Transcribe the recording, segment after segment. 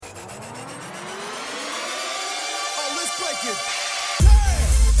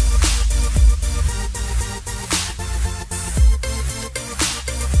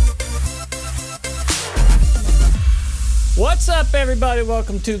What's up, everybody?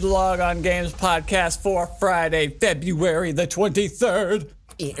 Welcome to the Log On Games podcast for Friday, February the 23rd.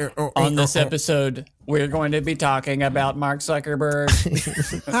 On this episode, we're going to be talking about Mark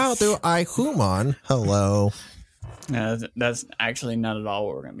Zuckerberg. How do I human? Hello. That's actually not at all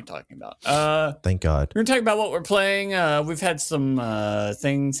what we're going to be talking about. Thank God. We're going to talk about what we're playing. We've had some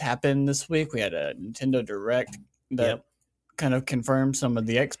things happen this week. We had a Nintendo Direct that kind of confirmed some of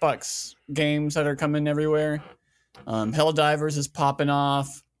the Xbox games that are coming everywhere. Helldivers is popping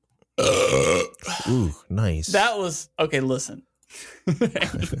off. Ooh, nice. That was okay. Listen,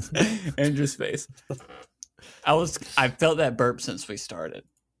 Andrew's face. I felt that burp since we started,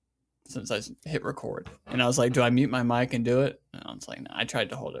 since I hit record, and I was like, "Do I mute my mic and do it?" And I was like, "No." I tried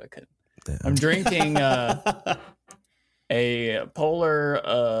to hold it. I couldn't. Damn. I'm drinking a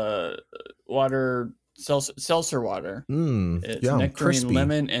polar water seltzer water. It's nectarine, crispy.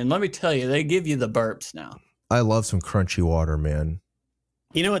 Lemon, and let me tell you, they give you the burps now. I love some crunchy water, man.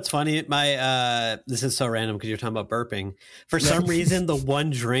 You know what's funny? This is so random because you're talking about burping. For some reason, the one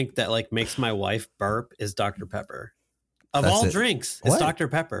drink that like makes my wife burp is Dr. Pepper. Of all drinks, it's Dr.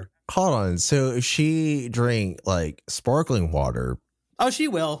 Pepper. Hold on. So if she drink like sparkling water? Oh, she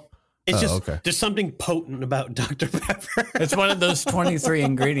will. It's there's something potent about Dr. Pepper. It's one of those 23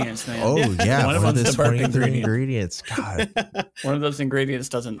 ingredients, man. Oh, yeah. One of those 23 ingredients. God. One of those ingredients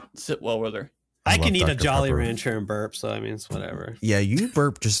doesn't sit well with her. I can eat a Jolly Rancher and burp, so I mean, it's whatever. Yeah, you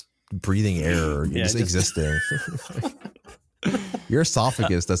burp just breathing air, just existing. Your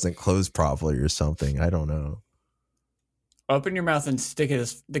esophagus doesn't close properly or something. I don't know. Open your mouth and stick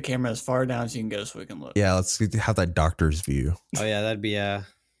the camera as far down as you can go so we can look. Yeah, let's have that doctor's view. Oh, yeah, that'd be a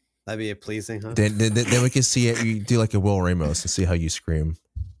pleasing, huh? Then we can see it. You do like a Will Ramos and see how you scream.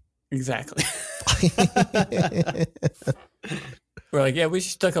 Exactly. We're like, yeah, we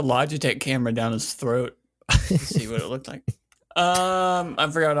stuck a Logitech camera down his throat to see what it looked like. I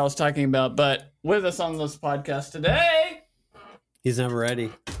forgot what I was talking about, but with us on this podcast today, he's never ready.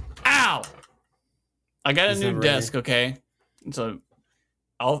 Ow! I got a new desk, okay? So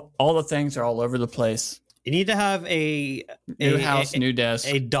all the things are all over the place. You need to have a new house, new desk,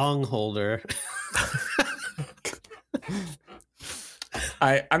 a dong holder.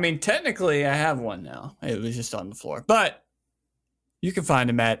 I mean, technically, I have one now. It was just on the floor, but you can find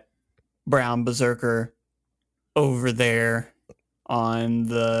him at Brown Berserker over there on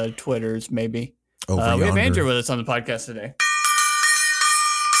the Twitters, maybe. We have Andrew with us on the podcast today.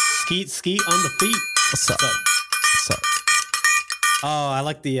 Skeet on the feet. What's up? Oh, I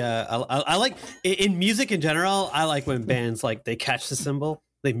like the I like in music in general. I like when bands like they catch the cymbal,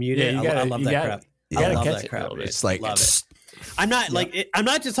 they mute it. I love that crap. I love that crap. It's like love it. I'm not like I'm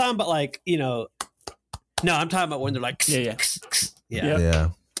not just talking about like No, I'm talking about when they're like yeah. I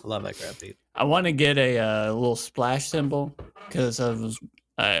love that crap, dude. I want to get a little splash cymbal because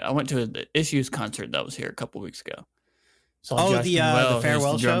I went to an Issues concert that was here a couple weeks ago. The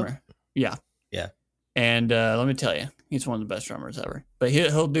farewell show. Yeah. And let me tell you, he's one of the best drummers ever. But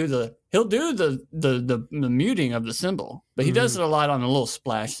he'll do the muting of the cymbal, but he does it a lot on a little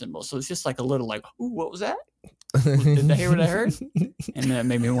splash cymbal. So it's just like a little like, ooh, what was that? Did I hear what I heard? And that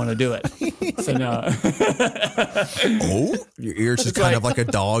made me want to do it. So no. Your ears just kind of like a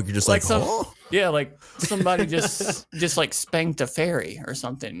dog. You're just like yeah, like somebody just like spanked a fairy or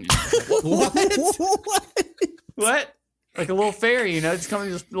something. What? Like a little fairy, just comes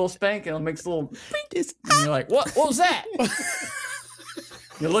with this little spank and it makes a little and you're like, what was that?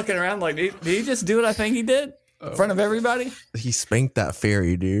 You're looking around like, did he just do what I think he did? In front of everybody? He spanked that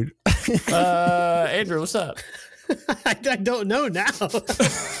fairy, dude. Andrew, what's up? I don't know now.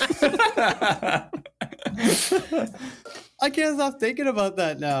 I can't stop thinking about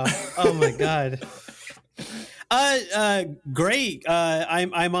that now. Oh my God. Great.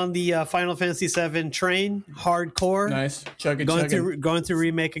 I'm on the Final Fantasy VII train, hardcore. Nice. Going through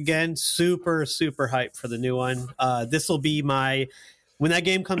remake again. Super, super hyped for the new one. This will be when that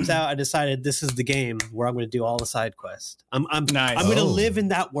game comes out, I decided this is the game where I'm going to do all the side quests. I'm nice. I'm going to live in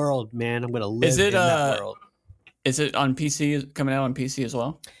that world, man. I'm going to live in that world. Is it on PC? Coming out on PC as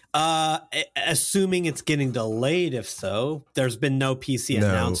well? Assuming it's getting delayed. If so, there's been no PC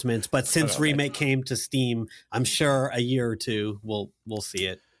announcements. But since remake came to Steam, I'm sure a year or two we'll see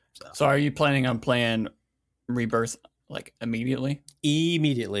it. So are you planning on playing Rebirth like immediately?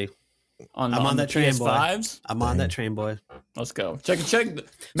 Immediately. I'm on that train, PS5s. I'm on that train, boy. Let's go. Check.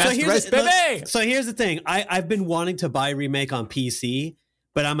 Master Race, baby. So here's the thing. I've been wanting to buy remake on PC,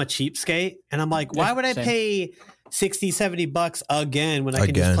 but I'm a cheapskate. And I'm like, why would I same. pay $60-$70 again when I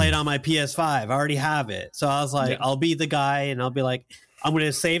can just play it on my PS5? I already have it. So I was like, I'll be the guy and I'll be like, I'm going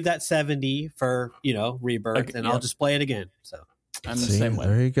to save that 70 for, Rebirth, and I'll just play it again. So I'm the same way.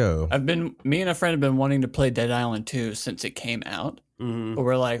 There you go. Me and a friend have been wanting to play Dead Island 2 since it came out. Mm-hmm. But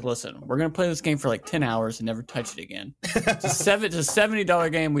we're like, listen, we're going to play this game for like 10 hours and never touch it again. It's a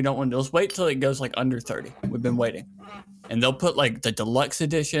 $70 game. We don't want to. Let's wait till it goes like under 30. We've been waiting. And they'll put like the deluxe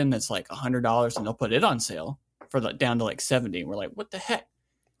edition that's like $100 and they'll put it on sale for down to like 70. And we're like, what the heck?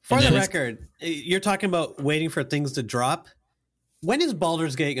 For the record, you're talking about waiting for things to drop. When is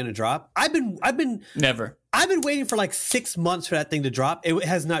Baldur's Gate going to drop? I've been never. I've been waiting for like 6 months for that thing to drop. It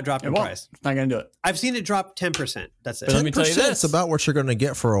has not dropped in price. It's not going to do it. I've seen it drop 10%. That's it. But let me tell you this. It's about what you're going to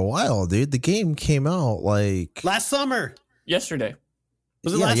get for a while, dude. The game came out like last summer. Yesterday.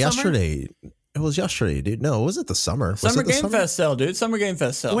 Was it last yesterday? Summer? It was yesterday, dude. No, was it the summer? Summer Game Fest sale, dude. Summer Game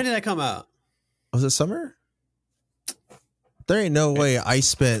Fest sale. When did that come out? Was it summer? There ain't no way I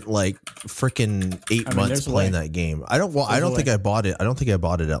spent like freaking 8 months playing that game. I don't think I bought it. I don't think I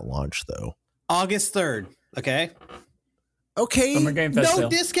bought it at launch though. August 3rd. Okay. Summer Game Fest sale.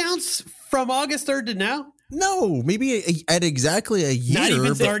 Discounts from August 3rd to now? No, maybe at exactly a year. Not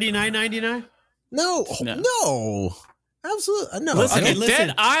even $39.99? No. Absolutely no. Listen,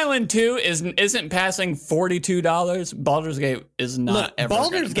 Dead Island 2 isn't passing $42. Baldur's Gate is not. Look, ever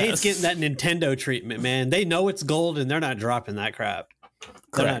Baldur's Gate's getting that Nintendo treatment, man. They know it's gold and they're not dropping that crap.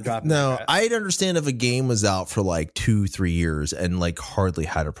 They're not dropping that crap. I'd understand if a game was out for like 2-3 years and like hardly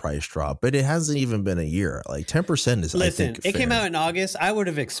had a price drop, but it hasn't even been a year. Like 10% is. Listen, I think, it fair. came out in August. I would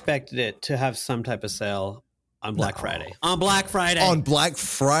have expected it to have some type of sale on Black Friday. On Black Friday. On Black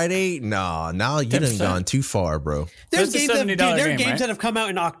Friday? No, now you done gone too far, bro. There's games that have come out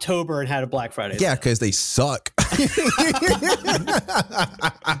in October and had a Black Friday. Yeah, because they suck.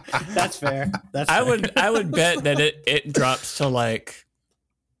 That's fair. I would bet that it drops to like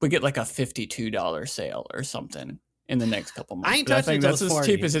we get like a $52 sale or something in the next couple months. I ain't touching it until it's 40. As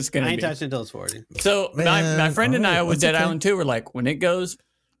cheap as it's going to be. I ain't touching it until it's 40. So my friend and I with Dead Island 2 were like, when it goes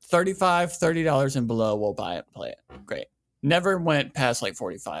 $30 and below, we'll buy it, play it. Great. Never went past like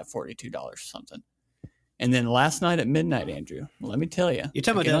 $45, $42 or something. And then last night at midnight, Andrew, let me tell you. You're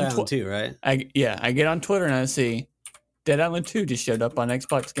talking about Dead Island 2, right? I get on Twitter and I see Dead Island 2 just showed up on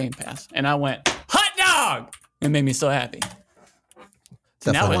Xbox Game Pass. And I went, hot dog! It made me so happy.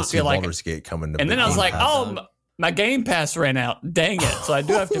 So now I feel like Baldur's Gate coming to and then I was like, my Game Pass ran out. Dang it. So I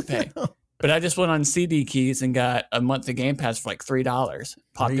do have to pay. But I just went on CD Keys and got a month of Game Pass for like $3.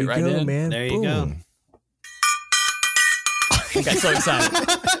 Popped it right in. Man. There you go. I got so excited.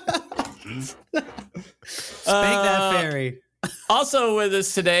 Spank that fairy. Also with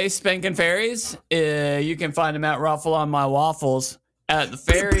us today, Spanking Fairies. You can find them at Ruffle on My Waffles at the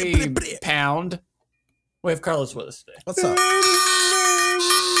Fairy Pound. We have Carlos with us today. What's up?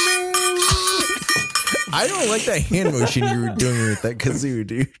 I don't like that hand motion you were doing with that kazoo,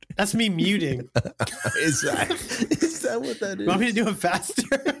 dude. That's me muting. Is that what that is? You want me to do it faster?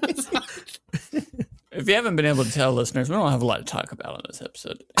 If you haven't been able to tell listeners, we don't have a lot to talk about on this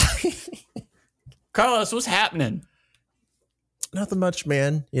episode today. Carlos, what's happening? Nothing much,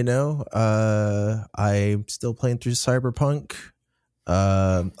 man. I'm still playing through Cyberpunk.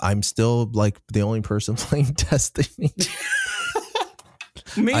 I'm still like the only person playing Destiny.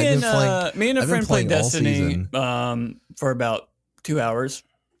 Me and a friend played Destiny for about 2 hours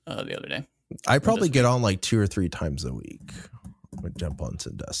the other day. I probably get on like 2 or 3 times a week. I jump on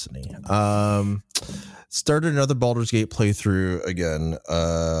some Destiny. Started another Baldur's Gate playthrough again.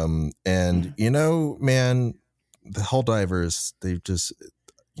 And man, the Helldivers, they've just,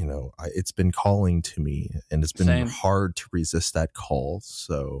 it's been calling to me, and it's been hard to resist that call.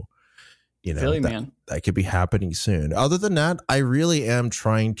 So, that could be happening soon. Other than that, I really am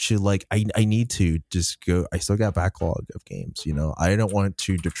trying to I need to just go. I still got backlog of games. I don't want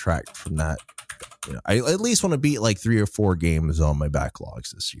to detract from that. I at least want to beat like 3 or 4 games on my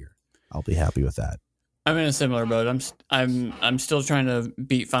backlogs this year. I'll be happy with that. I'm in a similar boat. I'm still trying to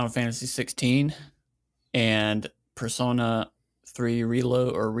beat Final Fantasy 16 and Persona 3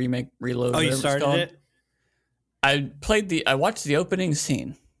 Reload or Remake Reload. Oh, you started it? I watched the opening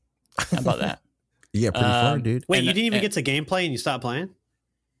scene. How about that? Yeah, pretty fun, dude. Wait, you didn't even get to gameplay and you stopped playing?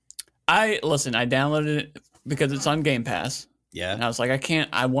 I downloaded it because it's on Game Pass. Yeah. And I was like,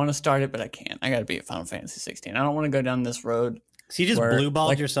 I want to start it, but I can't. I got to be at Final Fantasy 16. I don't want to go down this road. So you just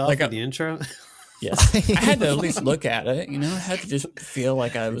blue-balled yourself in the intro? Yes. I had to at least look at it. I had to just feel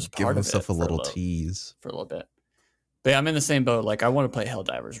like I was part of it. Give myself a little tease. For a little bit. But I'm in the same boat. Like, I want to play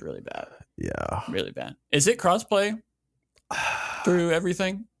Helldivers really bad. Yeah. Really bad. Is it crossplay? through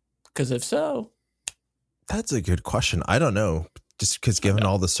everything? Because if so, that's a good question. I don't know. Just because given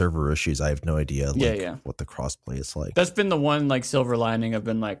all the server issues, I have no idea what the crossplay is like. That's been the one like silver lining. I've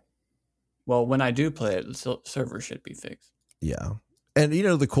been like, well, when I do play it, the server should be fixed. Yeah. And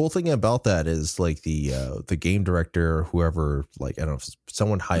the cool thing about that is like the game director or whoever, like, I don't know, if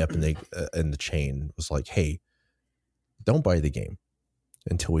someone high up in the chain was like, hey, don't buy the game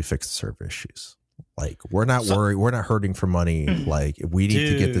until we fix the server issues. Like, we're not worried. We're not hurting for money. Like, we need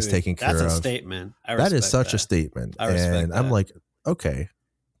to get this taken care of. That's a statement. That is such a statement. And I'm like, okay,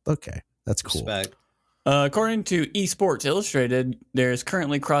 that's cool. Respect. According to Esports Illustrated, there's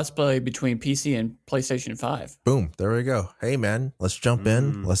currently crossplay between PC and PlayStation 5. Boom. There we go. Hey, man, let's jump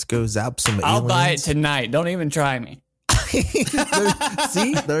in. Let's go zap some aliens. I'll buy it tonight. Don't even try me.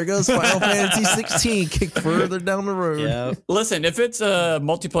 See? There goes Final Fantasy 16. Kick further down the road. Yeah. Listen, if it's a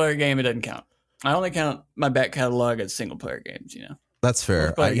multiplayer game, it doesn't count. I only count my back catalog as single-player games, That's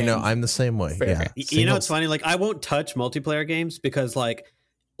fair. I'm the same way. Fair. Yeah. It's funny. Like, I won't touch multiplayer games because, like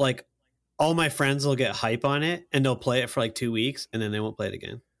all my friends will get hype on it and they'll play it for like 2 weeks and then they won't play it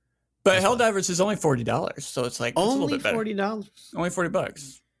again. But Helldivers is only $40, so it's like only it's a little bit better. $40. Only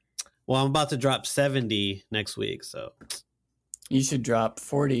 $40. Well, I'm about to drop 70 next week, so you should drop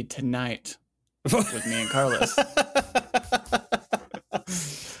 40 tonight with me and Carlos.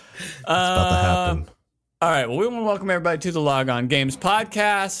 It's about to happen. All right. Well, we want to welcome everybody to the Log On Games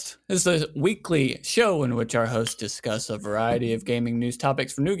podcast. This is a weekly show in which our hosts discuss a variety of gaming news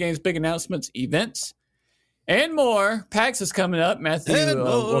topics from new games, big announcements, events, and more. PAX is coming up. Matthew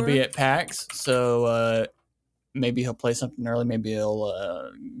will be at PAX, so maybe he'll play something early. Maybe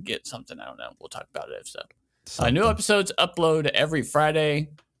he'll get something. I don't know. We'll talk about it if so. New episodes upload every Friday.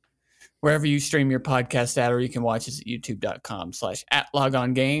 Wherever you stream your podcast at, or you can watch us at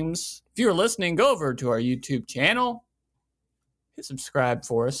youtube.com/@logongames. If you're listening, go over to our YouTube channel, hit subscribe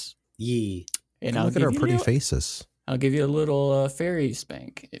for us. Yeah. And look at our pretty faces. I'll give you a little fairy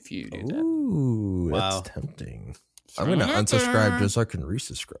spank if you do that. Ooh, that's tempting. I'm going to unsubscribe just so I can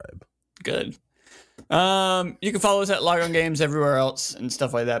resubscribe. Good. You can follow us at Logon Games everywhere else and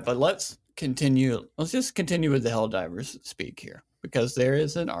stuff like that. But let's continue. Let's just continue with the Helldivers speak here, because there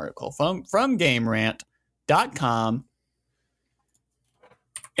is an article from GameRant.com,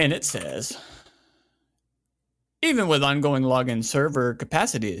 and it says, even with ongoing login server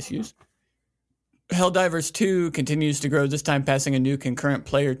capacity issues, Helldivers 2 continues to grow, this time passing a new concurrent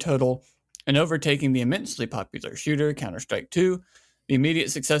player total and overtaking the immensely popular shooter Counter-Strike 2. The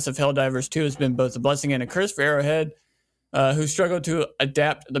immediate success of Helldivers 2 has been both a blessing and a curse for Arrowhead, who struggled to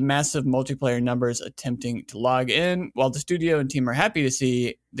adapt the massive multiplayer numbers attempting to log in. While the studio and team are happy to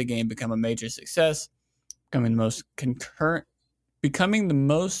see the game become a major success, becoming the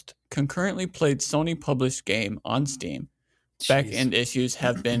most concurrently played Sony published game on Steam, back-end issues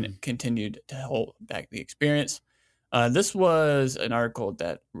have been continued to hold back the experience. This was an article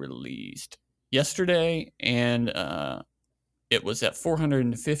that released yesterday, and it was at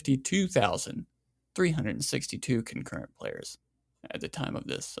 452,362 concurrent players at the time of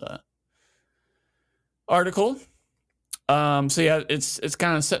this article. So yeah, it's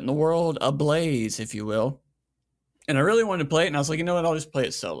kind of setting the world ablaze, if you will. And I really wanted to play it, and I was like, you know what, I'll just play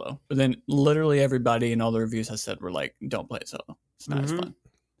it solo. But then literally everybody in all the reviews I said were like, don't play it solo. It's not as fun.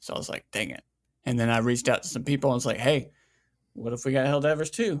 So I was like, dang it. And then I reached out to some people and was like, hey, what if we got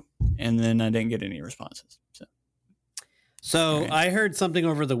Helldivers 2? And then I didn't get any responses. So I heard something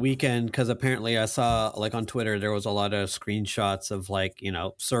over the weekend, because apparently I saw, like, on Twitter, there was a lot of screenshots of, like,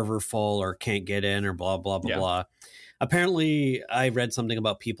 server full or can't get in or blah, blah, blah, blah. Apparently I read something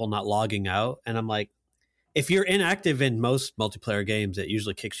about people not logging out, and I'm like, if you're inactive in most multiplayer games, it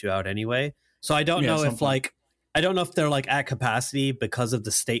usually kicks you out anyway. So I don't know if I don't know if they're like at capacity because of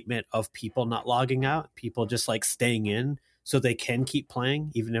the statement of people not logging out, people just like staying in so they can keep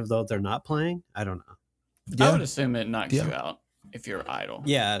playing even if though they're not playing. I don't know. Yeah. I would assume it knocks you out if you're idle.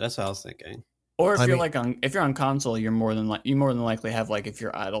 Yeah, that's what I was thinking. Or if if you're on console, you more than likely have, like, if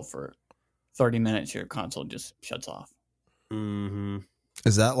you're idle for 30 minutes, your console just shuts off. Mm-hmm.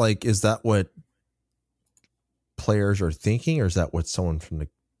 Is that what players are thinking, or is that what someone from the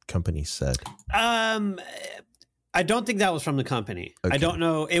company said? I don't think that was from the company. Okay. I don't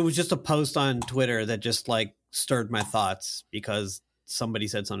know. It was just a post on Twitter that just like stirred my thoughts, because somebody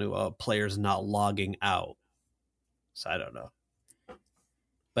said something about players not logging out. So I don't know.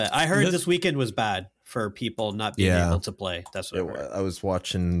 But I heard this weekend was bad for people not being able to play. That's what I was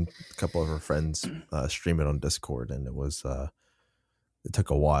watching a couple of our friends stream it on Discord, and it was it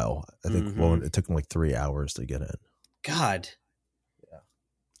took a while. I think it took them like 3 hours to get in. God. Yeah.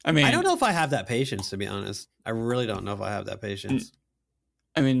 I mean, I don't know if I have that patience, to be honest. I really don't know if I have that patience.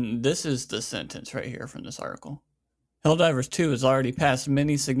 I mean, this is the sentence right here from this article. Helldivers 2 has already passed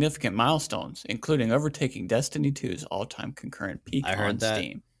many significant milestones, including overtaking Destiny 2's all-time concurrent peak on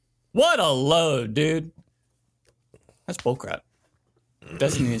Steam. What a load, dude. That's bullcrap.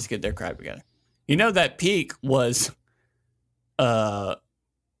 Destiny needs to get their crap together. You know that peak was Lightfall.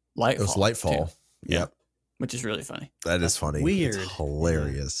 It was Lightfall. Too. Yeah. Which is really funny. That's is funny. Weird. It's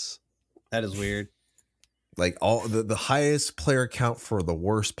hilarious. That is weird. Like all the highest player count for the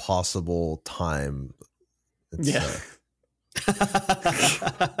worst possible time. It's,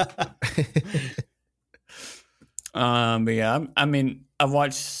 but yeah, I mean, I've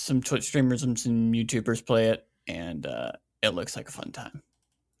watched some Twitch streamers and some YouTubers play it, and it looks like a fun time.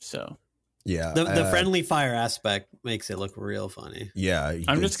 So yeah, the friendly fire aspect makes it look real funny. Yeah,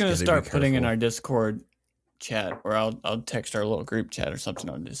 I'm just gonna start putting in our Discord chat, or I'll text our little group chat or something.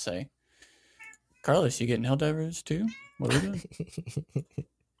 I'll just say, Carlos, you getting Helldivers too? What are we doing?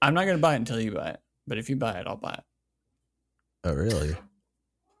 I'm not gonna buy it until you buy it, but if you buy it, I'll buy it. Oh, really?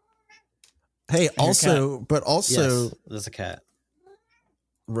 Hey, also, yes, there's a cat.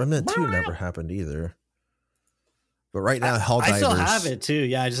 Remnant 2 never happened either. But right now, Helldivers... I still have it too.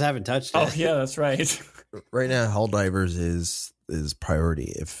 Yeah, I just haven't touched it. Oh, yeah, that's right. Right now, Helldivers is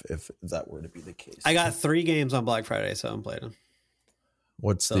priority if that were to be the case. I got 3 games on Black Friday, so I'm playing them.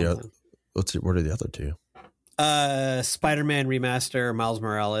 What are the other 2? Spider-Man Remaster, Miles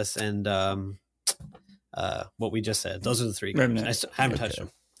Morales, and what we just said. Those are the 3 games. I haven't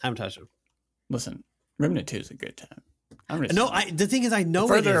touched them. Listen, Remnant 2 is a good time. The thing is, I know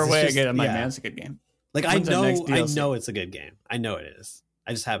the further away I get, I'm like, man, it's a good game. Like, I know it's a good game. I know it is.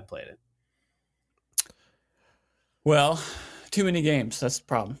 I just haven't played it. Well, too many games. That's the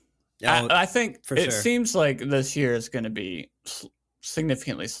problem. Yeah, I think it seems like this year is going to be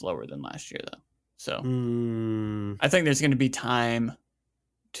significantly slower than last year, though. So I think there's going to be time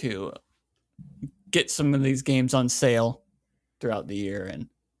to get some of these games on sale throughout the year. And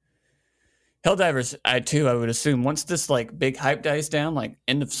Helldivers, I would assume once this like big hype dies down, like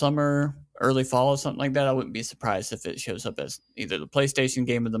end of summer, early fall or something like that, I wouldn't be surprised if it shows up as either the PlayStation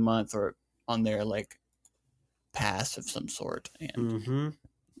Game of the Month or on their like pass of some sort. And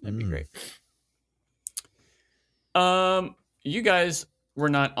that'd be great. You guys were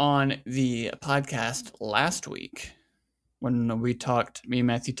not on the podcast last week when me and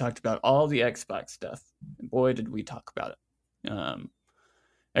Matthew talked about all the Xbox stuff. And boy, did we talk about it.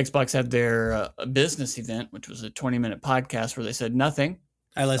 Xbox had their business event, which was a 20-minute podcast where they said nothing.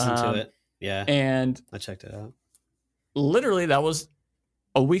 I listened to it. Yeah. And I checked it out. Literally, that was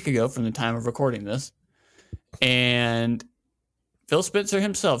a week ago from the time of recording this. And Phil Spencer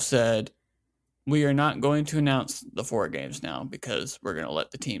himself said, we are not going to announce the 4 games now because we're going to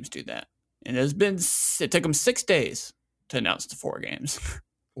let the teams do that. And it took them 6 days to announce the 4 games.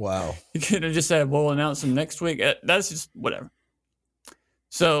 Wow. You could have just said, well, we'll announce them next week. That's just whatever.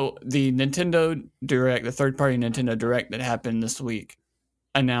 So the Nintendo Direct, the third-party Nintendo Direct that happened this week,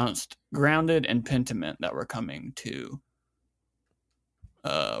 announced Grounded and Pentiment that were coming to,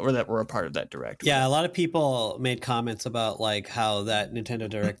 or that were a part of that Direct. Yeah, a lot of people made comments about like how that Nintendo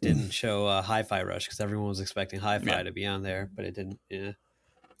Direct didn't show Hi-Fi Rush because everyone was expecting Hi-Fi to be on there, but it didn't. Yeah.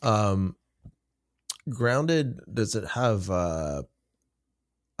 Grounded, does it have? I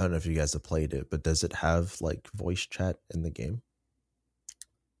don't know if you guys have played it, but does it have like voice chat in the game?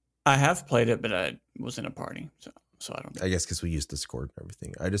 I have played it, but I was in a party, so I don't know. I guess because we use Discord and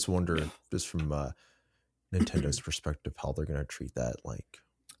everything. I just wonder, just from Nintendo's perspective, how they're going to treat that. Like,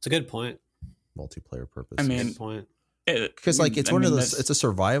 it's a good point. Multiplayer purpose. I mean, good point. Because like it's one of those. It's a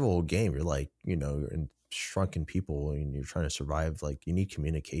survival game. You're like, you're in shrunken people and you're trying to survive. Like, you need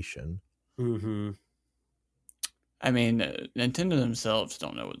communication. Mm-hmm. I mean, Nintendo themselves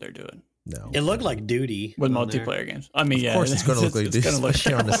don't know what they're doing. No, it looked like Duty with multiplayer games. I mean, of course it's going to look like Duty.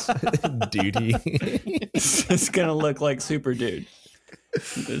 Especially on this Duty. It's going to look like Super Dude.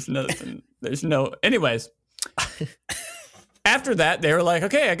 There's no. Anyways, after that, they were like,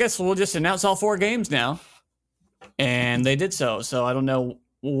 okay, I guess we'll just announce all 4 games now, and they did so. So I don't know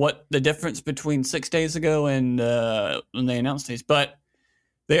what the difference between 6 days ago and when they announced these, but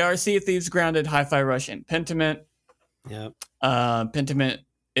they are Sea of Thieves, Grounded, Hi-Fi Rush, and Pentiment. Yep. Pentiment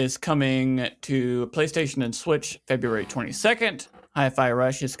is coming to PlayStation and Switch February 22nd. Hi-Fi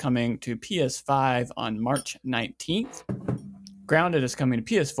Rush is coming to PS5 on March 19th. Grounded is coming to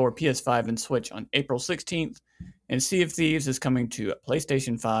PS4, PS5, and Switch on April 16th. And Sea of Thieves is coming to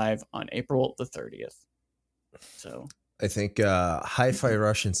PlayStation 5 on April the 30th. So I think Hi-Fi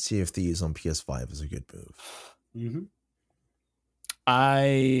Rush and Sea of Thieves on PS5 is a good move. Mm-hmm.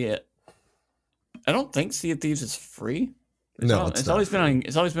 I don't think Sea of Thieves is free. It's always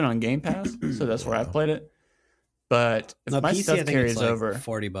been on Game Pass, so that's where I've played it. But if my PC, stuff carries like over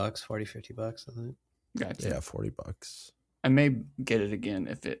 $40, $50, I think. Gotcha. Yeah, $40. I may get it again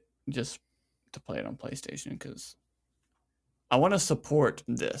if it just to play it on PlayStation because I want to support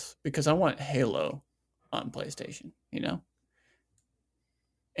this because I want Halo on PlayStation,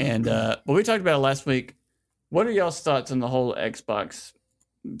 And but we talked about it last week. What are y'all's thoughts on the whole Xbox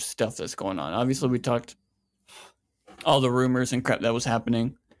stuff that's going on? Obviously, we talked all the rumors and crap that was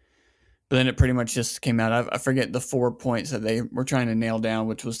happening, but then it pretty much just came out. I forget the 4 points that they were trying to nail down,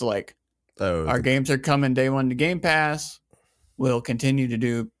 which was like, our games are coming day one to Game Pass. We'll continue to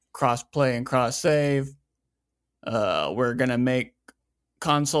do cross play and cross save. We're gonna make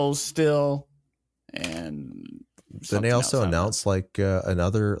consoles still, and didn't they also announce like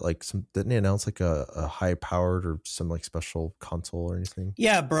another like some? Didn't they announce like a high powered or some like special console or anything?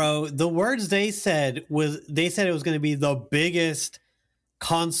 Yeah, bro. The words they said it was going to be the biggest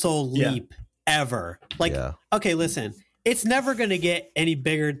console leap ever. Like, okay, listen, it's never going to get any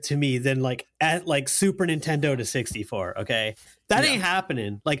bigger to me than like at like Super Nintendo to 64. Okay, that ain't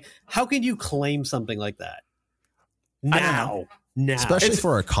happening. Like, how can you claim something like that now? Especially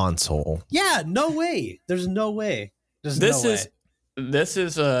for a console. Yeah, no way. There's no way. This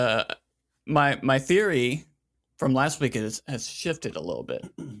is my theory from last week has shifted a little bit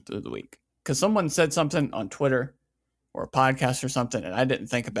through the week because someone said something on Twitter or a podcast or something and I didn't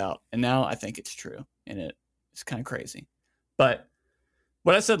think about, and now I think it's true, and it's kind of crazy. But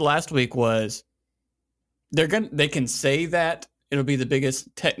what I said last week was they can say that it'll be the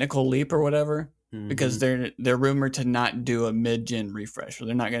biggest technical leap or whatever. Because they're rumored to not do a mid-gen refresh, or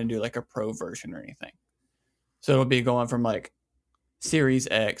they're not going to do like a pro version or anything. So it'll be going from like Series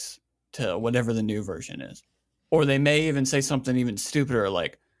X to whatever the new version is. Or they may even say something even stupider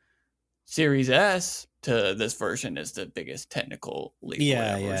like Series S to this version is the biggest technical leap.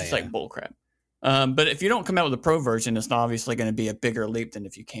 It's like bullcrap. But if you don't come out with a pro version, it's not obviously going to be a bigger leap than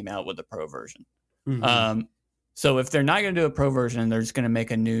if you came out with a pro version. So if they're not going to do a pro version, they're just going to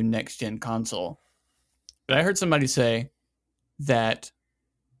make a new next-gen console. But I heard somebody say that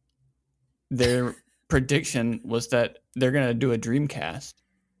their prediction was that they're going to do a Dreamcast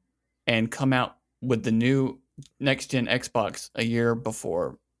and come out with the new next-gen Xbox a year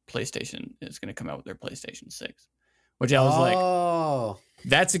before PlayStation is going to come out with their PlayStation 6. Which I was like,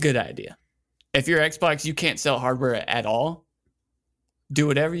 that's a good idea. If you're Xbox, you can't sell hardware at all. Do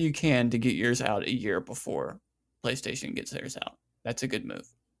whatever you can to get yours out a year before PlayStation gets theirs out. That's a good move.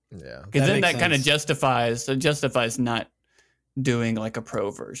 Yeah, because then that kind of justifies not doing like a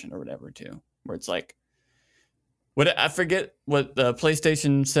pro version or whatever too, where it's like, what I forget what the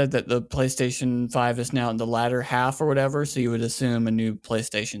PlayStation said that the PlayStation 5 is now in the latter half or whatever. So you would assume a new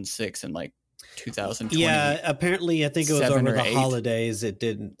PlayStation 6 in like 2020. Yeah, apparently I think it was over the holidays. It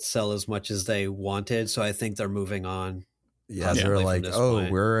didn't sell as much as they wanted, so I think they're moving on. Yeah, they're like,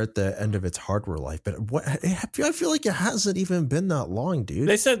 we're at the end of its hardware life. But what I feel like it hasn't even been that long, dude.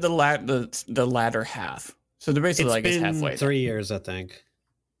 They said the latter half. So they're basically it's halfway. 3 years, I think.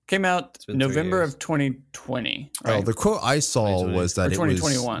 Came out November of 2020. Right? Oh, the quote I saw was that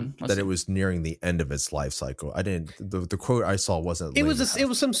 2021. It was nearing the end of its life cycle. I didn't. The quote I saw wasn't. It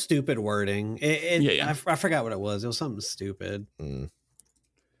was some stupid wording. I forgot what it was. It was something stupid. There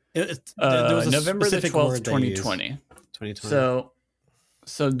was November the 12th, 2020. 2020.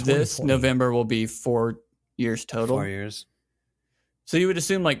 So this November will be 4 years total. 4 years. So you would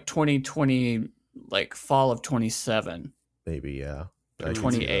assume like 2020, like fall of 27. Maybe, yeah. Or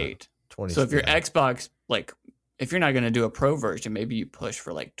 28. So if your Xbox, like, if you're not going to do a pro version, maybe you push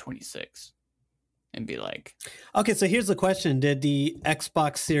for like 26 and be like. Okay, so here's the question. Did the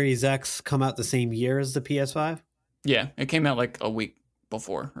Xbox Series X come out the same year as the PS5? Yeah, it came out like a week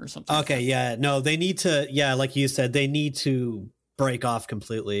before or something. Okay, yeah. No, they need to, like you said, they need to break off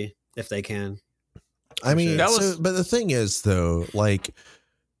completely if they can. I mean, but the thing is, though, like,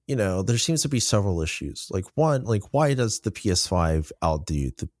 there seems to be several issues. Like, one, like, why does the PS5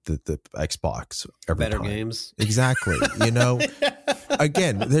 outdo the Xbox every better time? Games? Exactly.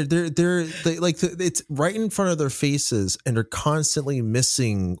 Again, they're like, it's right in front of their faces, and they're constantly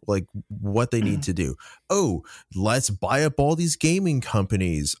missing like what they need to do. Oh, let's buy up all these gaming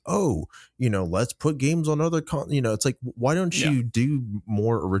companies. Oh, let's put games on other it's like, why don't you do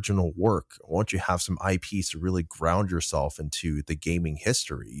more original work? Why don't you have some IPs to really ground yourself into the gaming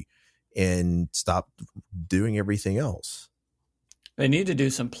history and stop doing everything else? They need to do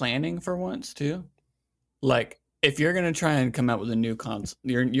some planning for once too. Like, if you're going to try and come out with a new console,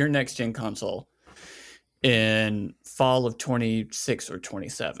 your next gen console, in fall of 26 or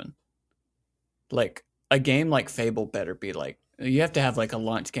 27. Like a game like Fable better be like, you have to have like a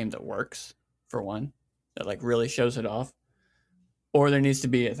launch game that works, for one, that like really shows it off. Or there needs to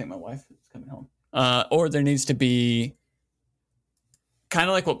be, I think my wife is coming home. Or there needs to be kind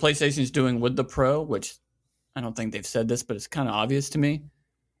of like what PlayStation is doing with the Pro, which I don't think they've said this, but it's kind of obvious to me.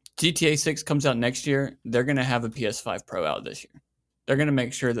 GTA 6 comes out next year. They're going to have a PS5 Pro out this year. They're going to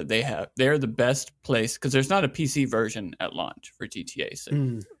make sure that they're the best place, because there's not a PC version at launch for GTA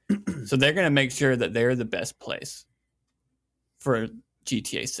 6. So they're going to make sure that they're the best place for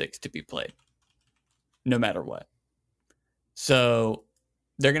GTA 6 to be played, no matter what. So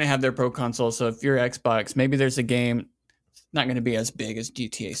they're going to have their Pro console. So if you're Xbox, maybe there's a game, it's not going to be as big as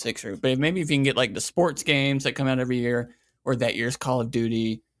GTA 6, but maybe if you can get like the sports games that come out every year, or that year's Call of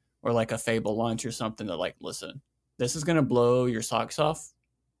Duty, or like a Fable launch or something, that like, listen, this is going to blow your socks off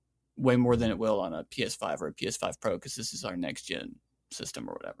way more than it will on a PS5 or a PS5 Pro, because this is our next gen system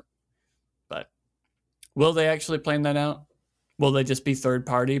or whatever. But will they actually plan that out? Will they just be third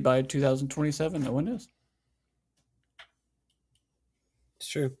party by 2027? No one knows. It's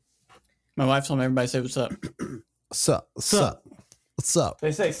true. My wife told me everybody say what's up. Sup? What's up? What's up?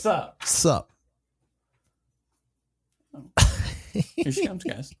 They say sup. Sup? Oh. Here she comes,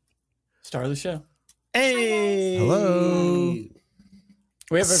 guys. Star of the show. Hey. Hello.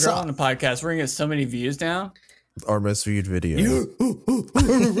 We have a girl on the podcast. We're going to get so many views now. Our most viewed video.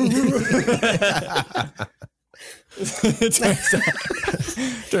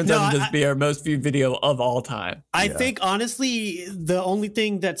 Turns out to just be our most viewed video of all time. I think, honestly, the only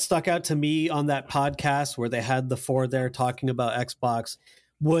thing that stuck out to me on that podcast where they had the four there talking about Xbox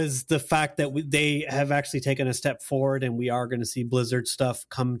was the fact that they have actually taken a step forward, and we are going to see Blizzard stuff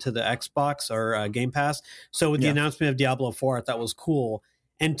come to the Xbox or Game Pass. So with the announcement of Diablo 4, I thought was cool.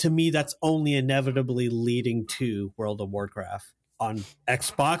 And to me, that's only inevitably leading to World of Warcraft on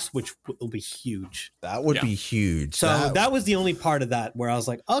Xbox, which will be huge. That would be huge. So that was the only part of that where I was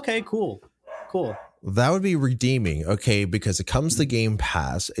like, okay, cool. That would be redeeming. Okay, because it comes to Game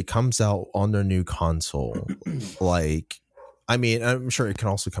Pass. It comes out on their new console. Like, I mean, I'm sure it can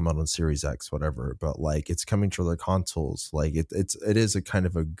also come out on Series X, whatever, but like it's coming to their consoles. Like it is a kind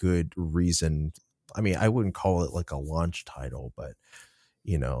of a good reason. I mean, I wouldn't call it like a launch title, but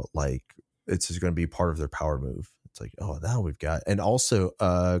you know, like it's just going to be part of their power move. It's like, oh, now we've got, and also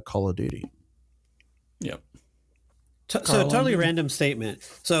Call of Duty. Yep. So totally random statement.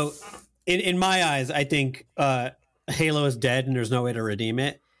 So in my eyes, I think Halo is dead and there's no way to redeem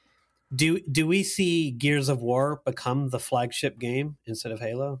it. Do we see Gears of War become the flagship game instead of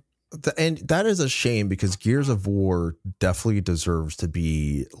Halo? And that is a shame, because Gears of War definitely deserves to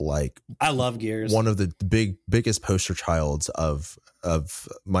be like, I love Gears, one of the biggest poster childs of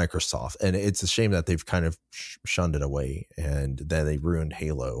Microsoft, and it's a shame that they've kind of shunned it away, and then they ruined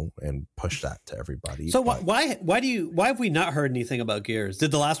Halo and pushed that to everybody. So why have we not heard anything about Gears?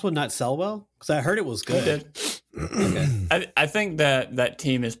 Did the last one not sell well? Because I heard it was good. It did. Okay. I think that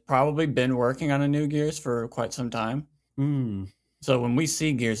team has probably been working on a new Gears for quite some time. So when we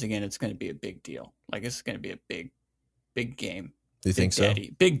see Gears again, it's going to be a big deal. Like, it's going to be a big game. Do you think so?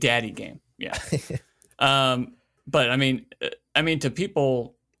 Big Daddy game. Yeah. But I mean, to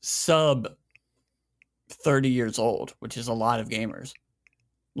people sub 30 years old, which is a lot of gamers,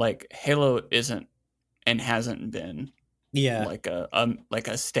 like Halo isn't and hasn't been like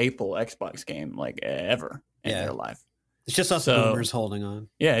a staple Xbox game like ever in their life. It's just us boomers holding on.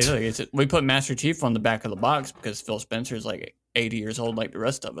 Yeah, we put Master Chief on the back of the box because Phil Spencer's like 80 years old like the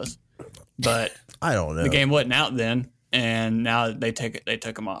rest of us. But I don't know. The game wasn't out then, and now they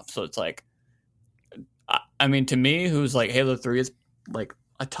took him off. So it's like, I mean, to me, who's like Halo 3 is like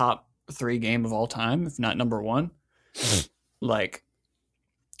a top 3 game of all time, if not number 1. Like,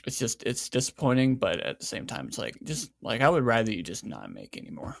 it's disappointing, but at the same time, it's like, just like, I would rather you just not make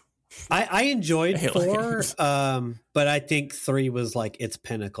anymore. I enjoyed 4, but I think 3 was like its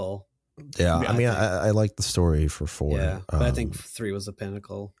pinnacle. Yeah, I mean, I like the story for 4. Yeah, but I think 3 was the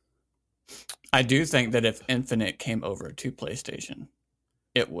pinnacle. I do think that if Infinite came over to PlayStation,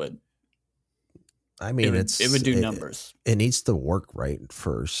 it would. I mean, it would do numbers. It needs to work right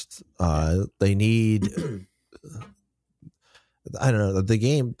first. They need. I don't know.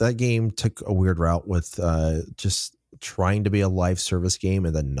 That game took a weird route with just trying to be a live service game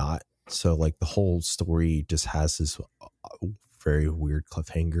and then not. So like the whole story just has this very weird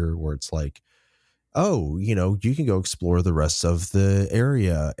cliffhanger where it's like, oh, you know, you can go explore the rest of the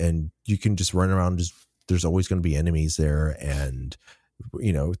area and you can just run around. Just there's always going to be enemies there, and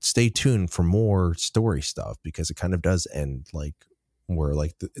you know, stay tuned for more story stuff, because it kind of does end like where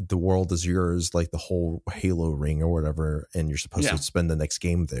like the world is yours, like the whole Halo ring or whatever, and you're supposed to spend the next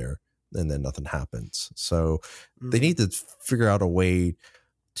game there, and then nothing happens. So they need to figure out a way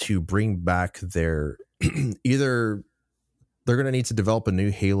to bring back their either they're going to need to develop a new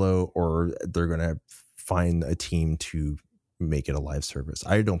Halo, or they're going to find a team to make it a live service.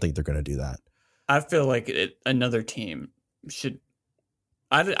 I don't think they're going to do that. I feel like another team should.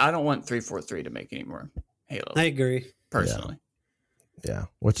 I don't want 343 to make any more Halo. I agree personally. Yeah,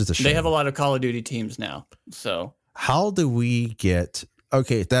 which is a shame. They have a lot of Call of Duty teams now. So how do we get?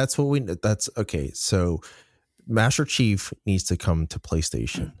 Okay, that's what we. That's okay. So Master Chief needs to come to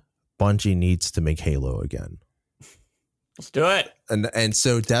PlayStation. Bungie needs to make Halo again. Let's do it. And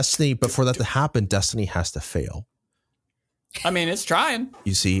so Destiny, but for that to happen, Destiny has to fail. I mean, it's trying.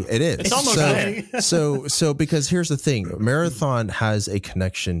 You see, it is. It's almost there. So because here's the thing, Marathon has a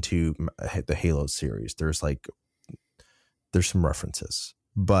connection to the Halo series. There's some references,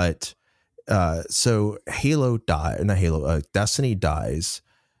 but so Destiny dies.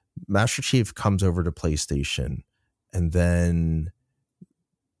 Master Chief comes over to PlayStation, and then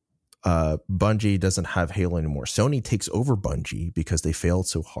Bungie doesn't have Halo anymore. Sony takes over Bungie because they failed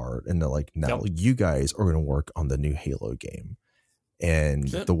so hard, and they're like, now you guys are going to work on the new Halo game, and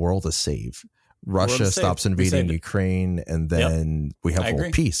the world is saved. Russia stops invading Ukraine, and then we have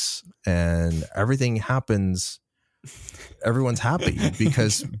world peace, and everything happens. Everyone's happy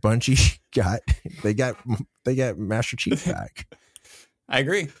because Bungie got Master Chief back. I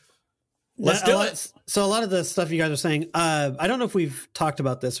agree. Let's do it. So a lot of the stuff you guys are saying, I don't know if we've talked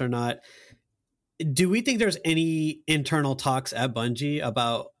about this or not. Do we think there's any internal talks at Bungie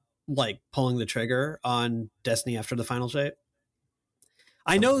about like pulling the trigger on Destiny after the final shape?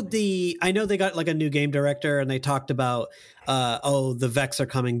 I know they got like a new game director, and they talked about the Vex are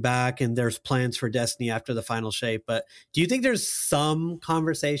coming back and there's plans for Destiny after the final shape. But do you think there's some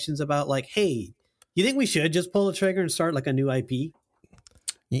conversations about like, hey, you think we should just pull the trigger and start like a new IP?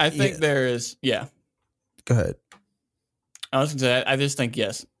 I think there is, yeah. Go ahead. I was going to say, I just think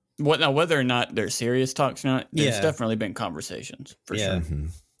yes. Now, whether or not they're serious talks or not, there's definitely been conversations for sure. Mm-hmm.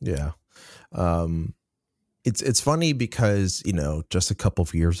 Yeah. It's funny because, just a couple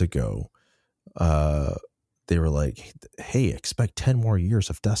of years ago, they were like, hey, expect 10 more years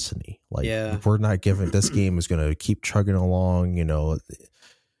of Destiny. Like, we're not giving, this game is going to keep chugging along,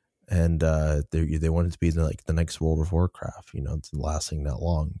 and they wanted to be the next World of Warcraft, it's lasting that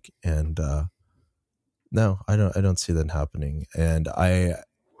long. And no, I don't see that happening. And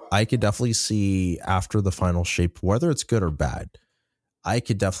I could definitely see after the final shape, whether it's good or bad, I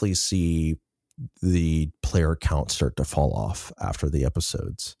could definitely see the player count start to fall off after the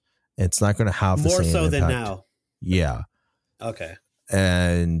episodes. It's not going to have the more same so impact. than now. Yeah. Okay.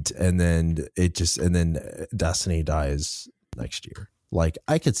 And then Destiny dies next year. Like,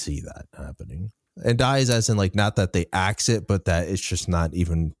 I could see that happening. And dies as in like, not that they axe it, but that it's just not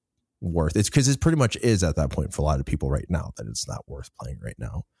even worth it. Because it pretty much is at that point for a lot of people right now, that it's not worth playing right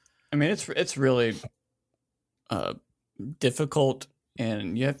now. I mean, it's really difficult,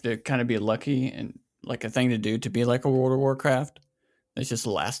 and you have to kind of be lucky and like a thing to do to be like a World of Warcraft. It's just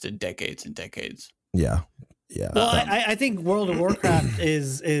lasted decades and decades. Yeah. Yeah. Well, I think World of Warcraft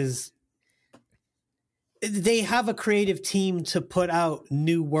is they have a creative team to put out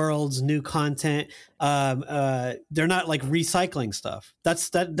new worlds, new content. They're not like recycling stuff. That's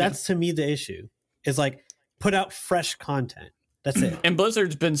to me the issue. Is like put out fresh content. That's it. And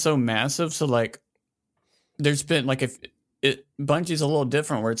Blizzard's been so massive, so like there's been like Bungie's a little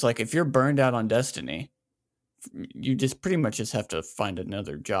different, where it's like if you're burned out on Destiny, you just pretty much just have to find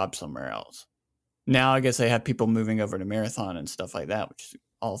another job somewhere else. Now I guess they have people moving over to Marathon and stuff like that, which is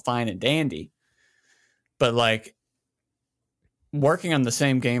all fine and dandy. But like working on the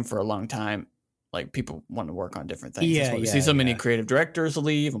same game for a long time, like people want to work on different things. Yeah, we see so many creative directors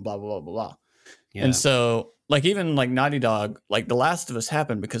leave and blah, blah, blah, blah, blah. Yeah. And so like even like Naughty Dog, like The Last of Us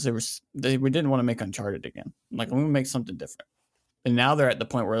happened because we didn't want to make Uncharted again. Like we want to make something different. And now they're at the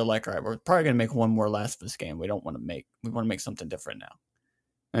point where they're like, all right, we're probably going to make one more Last of Us game. We want to make something different now.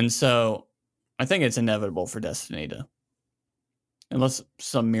 And so I think it's inevitable for Destiny to, unless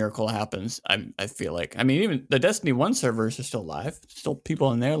some miracle happens, I feel like, I mean, even the Destiny 1 servers are still live, still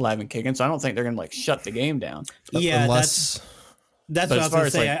people in there live and kicking. So I don't think they're going to like shut the game down. Yeah. Unless... That's what I was going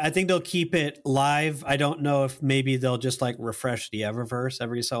to say. Like, I think they'll keep it live. I don't know if maybe they'll just like refresh the Eververse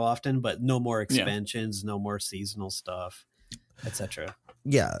every so often, but no more expansions, no more seasonal stuff, etc.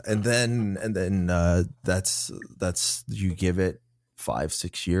 Yeah, and then that's you give it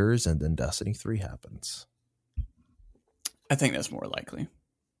 5-6 years, and then Destiny 3 happens. I think that's more likely.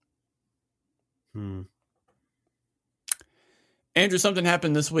 Andrew, something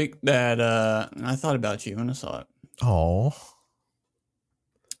happened this week that I thought about you when I saw it. Oh.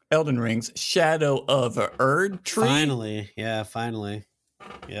 Elden Ring's Shadow of Erd Tree. Finally. Yeah, finally.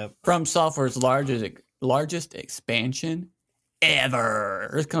 Yep. From Software's largest expansion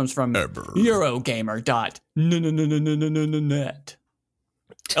ever. This comes from Eurogamer.net.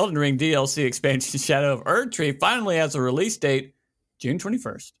 Elden Ring DLC expansion Shadow of Erd Tree finally has a release date, June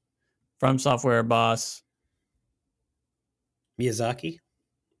 21st. From Software boss Miyazaki?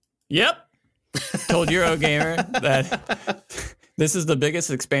 Yep. Told Eurogamer that this is the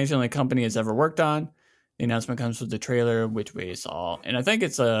biggest expansion the company has ever worked on. The announcement comes with the trailer, which we saw, and I think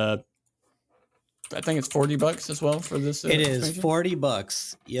it's $40 as well for this. It is expansion.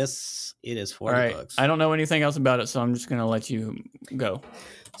 $40. Yes, it is $40. All right. I don't know anything else about it, so I'm just going to let you go.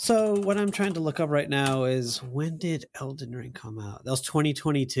 So what I'm trying to look up right now is, when did Elden Ring come out? That was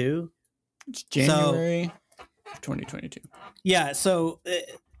 2022. It's January 2022. Yeah. So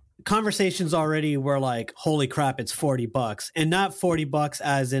conversations already were like, holy crap, it's $40, and not $40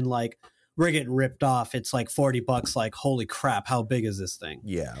 as in like we're getting ripped off. It's like $40 like, holy crap, how big is this thing?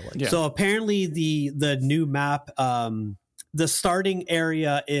 Yeah. So apparently the new map, the starting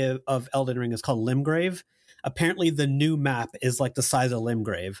area of Elden Ring is called Limgrave. Apparently the new map is like the size of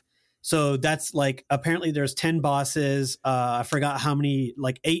Limgrave. So that's like, apparently there's 10 bosses. I forgot how many,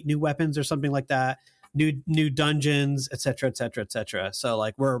 like 8 new weapons or something like that. New dungeons, etc., etc., etc. So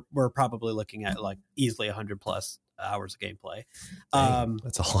like we're probably looking at like easily 100 plus hours of gameplay.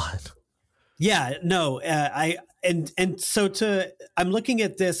 That's a lot. Yeah, no, I'm looking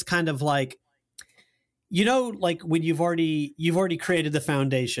at this kind of like, you know, like when you've already created the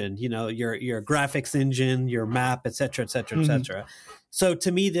foundation, you know, your graphics engine, your map, et cetera, et cetera, et cetera. So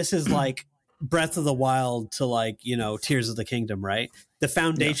to me, this is like Breath of the Wild to like, you know, Tears of the Kingdom, right? The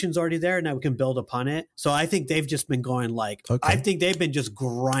foundation's already there. Now we can build upon it. So I think they've just been going like, I think they've been just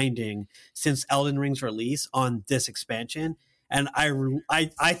grinding since Elden Ring's release on this expansion. And I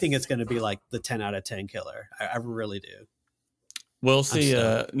think it's going to be like the 10 out of 10 killer. I really do. We'll see.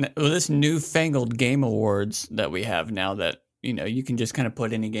 This newfangled game awards that we have now, that, you know, you can just kind of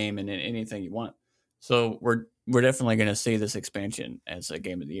put any game in anything you want. So we're definitely going to see this expansion as a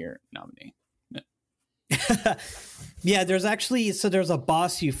Game of the Year nominee. Yeah, there's a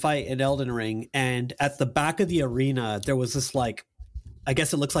boss you fight in Elden Ring, and at the back of the arena there was this, like, I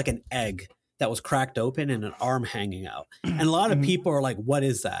guess it looks like an egg that was cracked open and an arm hanging out. And a lot of people are like, what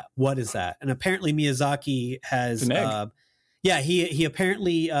is that? What is that? And apparently Miyazaki has, he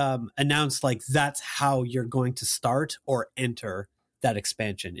apparently announced like, that's how you're going to start or enter that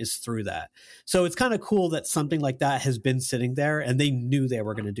expansion, is through that. So it's kind of cool that something like that has been sitting there, and they knew they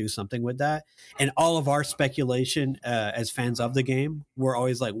were going to do something with that. And all of our speculation as fans of the game, we're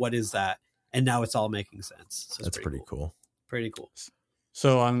always like, what is that? And now it's all making sense. So that's pretty cool. Pretty cool.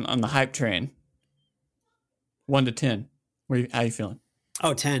 So on the hype train, 1 to 10, how you feeling?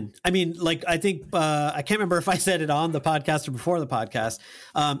 Oh, 10. I mean, like, I think, I can't remember if I said it on the podcast or before the podcast.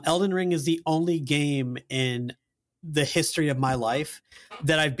 Elden Ring is the only game in the history of my life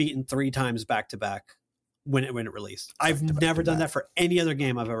that I've beaten 3 times back to back when it released. I've never done that for any other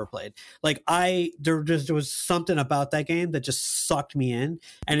game I've ever played. Like, there was something about that game that just sucked me in.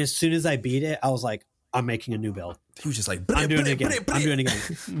 And as soon as I beat it, I was like, I'm making a new build. He was just like, I'm doing it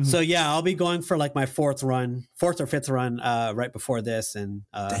again. So yeah, I'll be going for like my 4th or 5th run right before this. And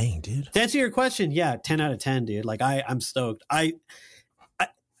dang, dude. To answer your question, yeah, 10 out of 10, dude. Like I'm stoked. I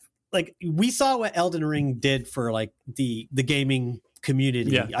like, we saw what Elden Ring did for like the gaming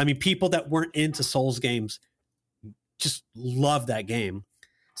community. Yeah. I mean, people that weren't into Souls games just love that game.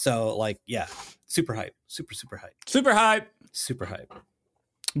 So like, yeah, super hype, super hype. Super hype. Super hype.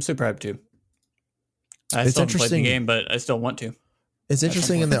 I'm super hyped too. I still haven't played the game, but I still want to. It's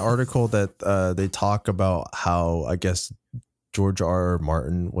interesting in the article that they talk about how, I guess, George R.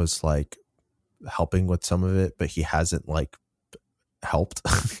 Martin was like helping with some of it, but he hasn't like helped.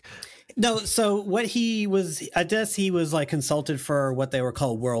 No, so what he was, I guess he was like consulted for what they were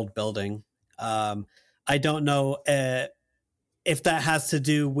called world building. I don't know if that has to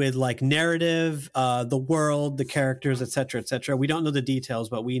do with like narrative, the world, the characters, et cetera. We don't know the details,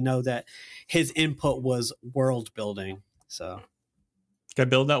 but we know that his input was world building. So gotta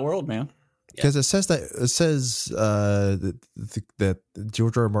build that world, man. Because it says that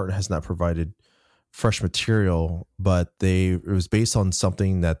George R. R. Martin has not provided fresh material, but it was based on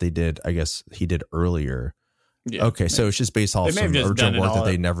something that they did. I guess he did earlier. Yeah, okay, so it's just based off some urgent work that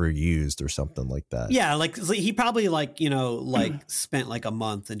they never used or something like that. Yeah, like he probably like, you know, like spent like a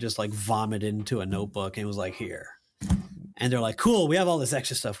month and just like vomited into a notebook and was like, here. And they're like, cool, we have all this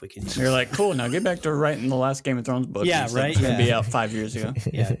extra stuff we can use. You're like, cool, now get back to writing the last Game of Thrones book. Yeah, right. It's going to be out 5 years ago.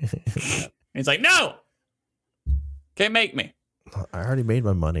 Yeah. He's like, no, can't make me. I already made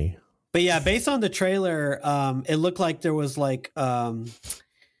my money. But yeah, based on the trailer, it looked like there was like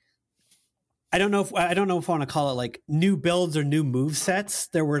I don't know if I want to call it like new builds or new move sets.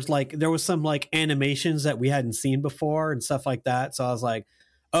 There was some like animations that we hadn't seen before and stuff like that. So I was like,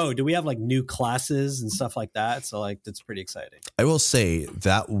 oh, do we have like new classes and stuff like that? So like that's pretty exciting. I will say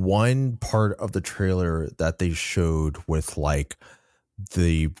that one part of the trailer that they showed with like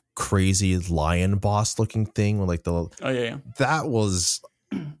the crazy lion boss looking thing with like the that was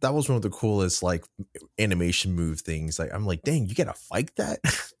one of the coolest like animation move things. Like I'm like, dang, you gotta fight that.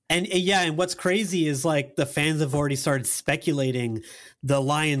 And and what's crazy is like the fans have already started speculating the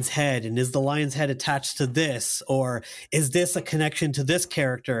lion's head, and is the lion's head attached to this, or is this a connection to this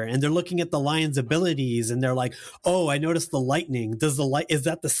character? And they're looking at the lion's abilities, and they're like, "Oh, I noticed the lightning. Is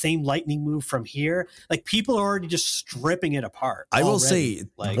that the same lightning move from here?" Like people are already just stripping it apart. I will say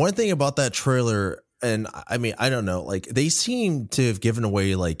one thing about that trailer, and I mean, I don't know, like they seem to have given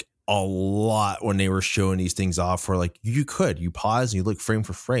away like a lot when they were showing these things off, where like you pause and you look frame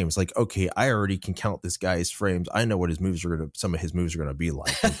for frame. It's like, okay, I already can count this guy's frames. I know what some of his moves are going to be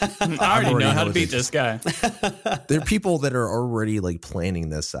like. I already know how to beat this guy. There are people that are already like planning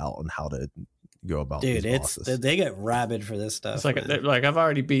this out and how to go about these bosses. They get rabid for this stuff. It's like I've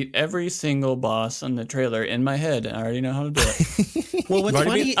already beat every single boss on the trailer in my head, and I already know how to do it. Well, what's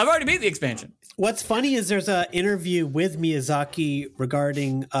funny, I've already beat the expansion. What's funny is there's an interview with Miyazaki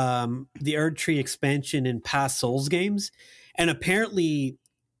regarding the Erd Tree expansion in past Souls games, and apparently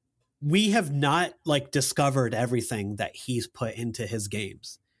we have not like discovered everything that he's put into his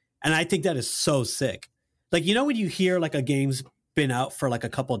games, and I think that is so sick. Like, you know, when you hear like a game's been out for like a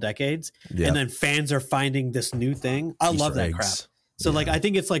couple of decades, and then fans are finding this new thing. I love that crap. So like, I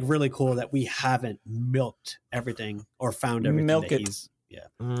think it's like really cool that we haven't milked everything or found everything. Milk it.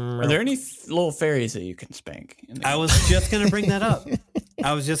 Are there any little fairies that you can spank? I was just going to bring that up.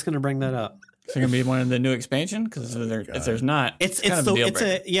 It's going to be one of the new expansion? Because if there's not,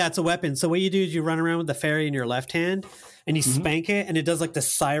 it's a weapon. So what you do is you run around with the fairy in your left hand and you spank it, and it does like the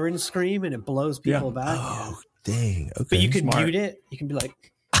siren scream and it blows people back. Oh, dang. Okay. But you can mute it. You can be like,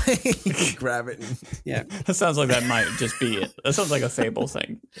 grab it. Yeah. That sounds like that might just be it. That sounds like a Fable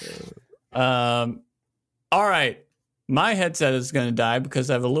thing. All right. My headset is going to die because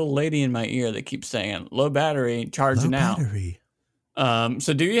I have a little lady in my ear that keeps saying low battery, charging out.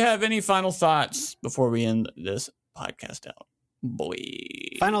 So do you have any final thoughts before we end this podcast out? Boy.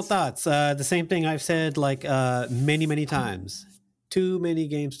 Final thoughts. The same thing I've said like many, many times. Too many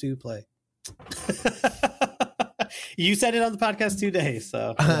games to play. You said it on the podcast 2 days.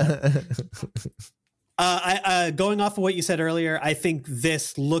 So going off of what you said earlier, I think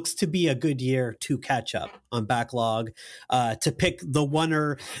this looks to be a good year to catch up on backlog, to pick the one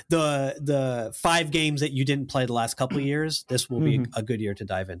or the 5 games that you didn't play the last couple of years. This will be a good year to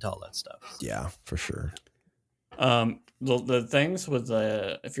dive into all that stuff. Yeah, for sure. The things with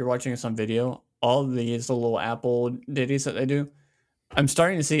if you're watching us on video, all of these little Apple ditties that they do, I'm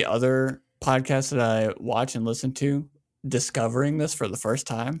starting to see other podcasts that I watch and listen to discovering this for the first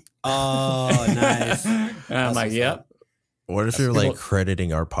time. Oh, nice. And I'm like, yep. What if you're like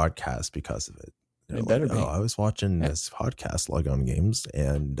crediting our podcast because of it? It better be. Oh, I was watching this podcast, Log On Games,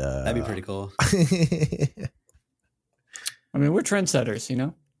 and that'd be pretty cool. I mean, we're trendsetters, you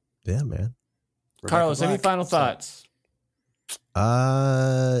know? Yeah, man. Carlos, any final thoughts?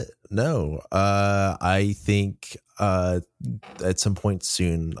 No. I think at some point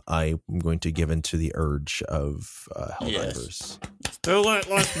soon I'm going to give into the urge of Helldivers. Do it,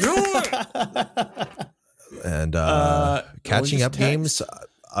 let's do it. And catching up games.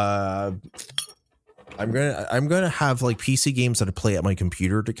 I'm gonna have like PC games that I play at my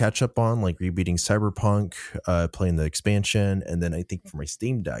computer to catch up on, like rebeating Cyberpunk, playing the expansion, and then I think for my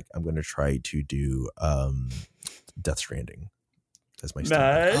Steam Deck, I'm gonna try to do Death Stranding as my Steam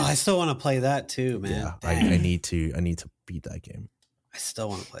Deck. Oh, I still want to play that too, man. Yeah, I need to beat that game. I still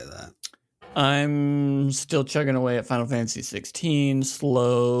want to play that. I'm still chugging away at Final Fantasy 16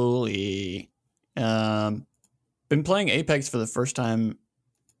 slowly. Been playing Apex for the first time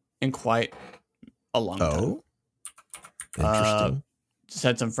in quite a long time. Interesting. Just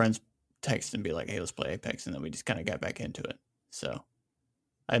had some friends text and be like, hey, let's play Apex. And then we just kind of got back into it. So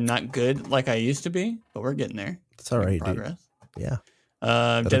I'm not good like I used to be, but we're getting there. That's all right, progress. Dude. Yeah.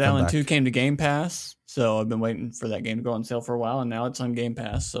 Dead Island 2 came to Game Pass. So I've been waiting for that game to go on sale for a while. And now it's on Game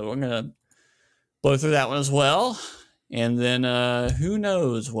Pass. So I'm going to blow through that one as well. And then who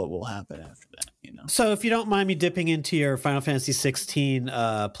knows what will happen after that, you know? So if you don't mind me dipping into your Final Fantasy 16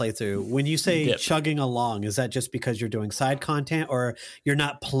 playthrough, when you say chugging along, is that just because you're doing side content or you're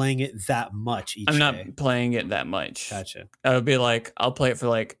not playing it that much each day? I'm not playing it that much. Gotcha. I would be like, I'll play it for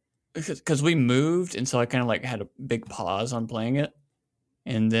like, because we moved, and so I kind of like had a big pause on playing it.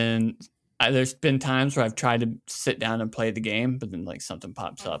 And then there's been times where I've tried to sit down and play the game, but then like something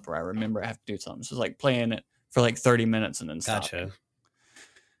pops up where I remember I have to do something. So it's like playing it for like 30 minutes and then stop. Gotcha.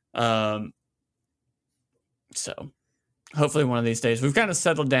 So hopefully one of these days, we've kind of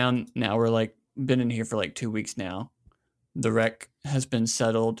settled down now. We're like been in here for like 2 weeks now. The wreck has been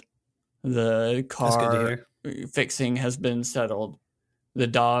settled. The car fixing has been settled. The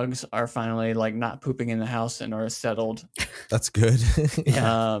dogs are finally like not pooping in the house and are settled. That's good.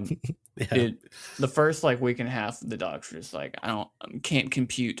 The first like week and a half, the dogs were just like, can't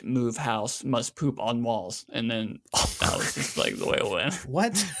compute, move house, must poop on walls. And then that was just like the way it went.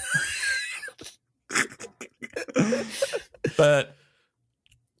 What? But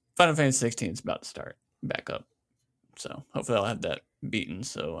Final Fantasy 16 is about to start back up. So hopefully I'll have that beaten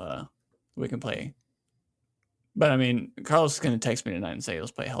so we can play. But I mean, Carlos is going to text me tonight and say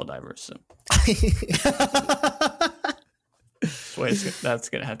let's play Helldivers. So that's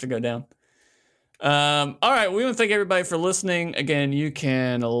going to have to go down. All right. We want to thank everybody for listening. Again, you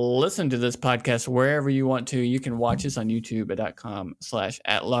can listen to this podcast wherever you want to. You can watch us on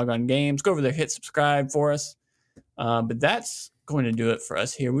youtube.com/@logongames. Go over there, hit subscribe for us. But that's going to do it for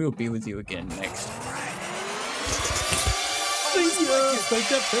us here. We will be with you again next Friday.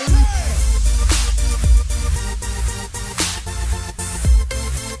 See ya.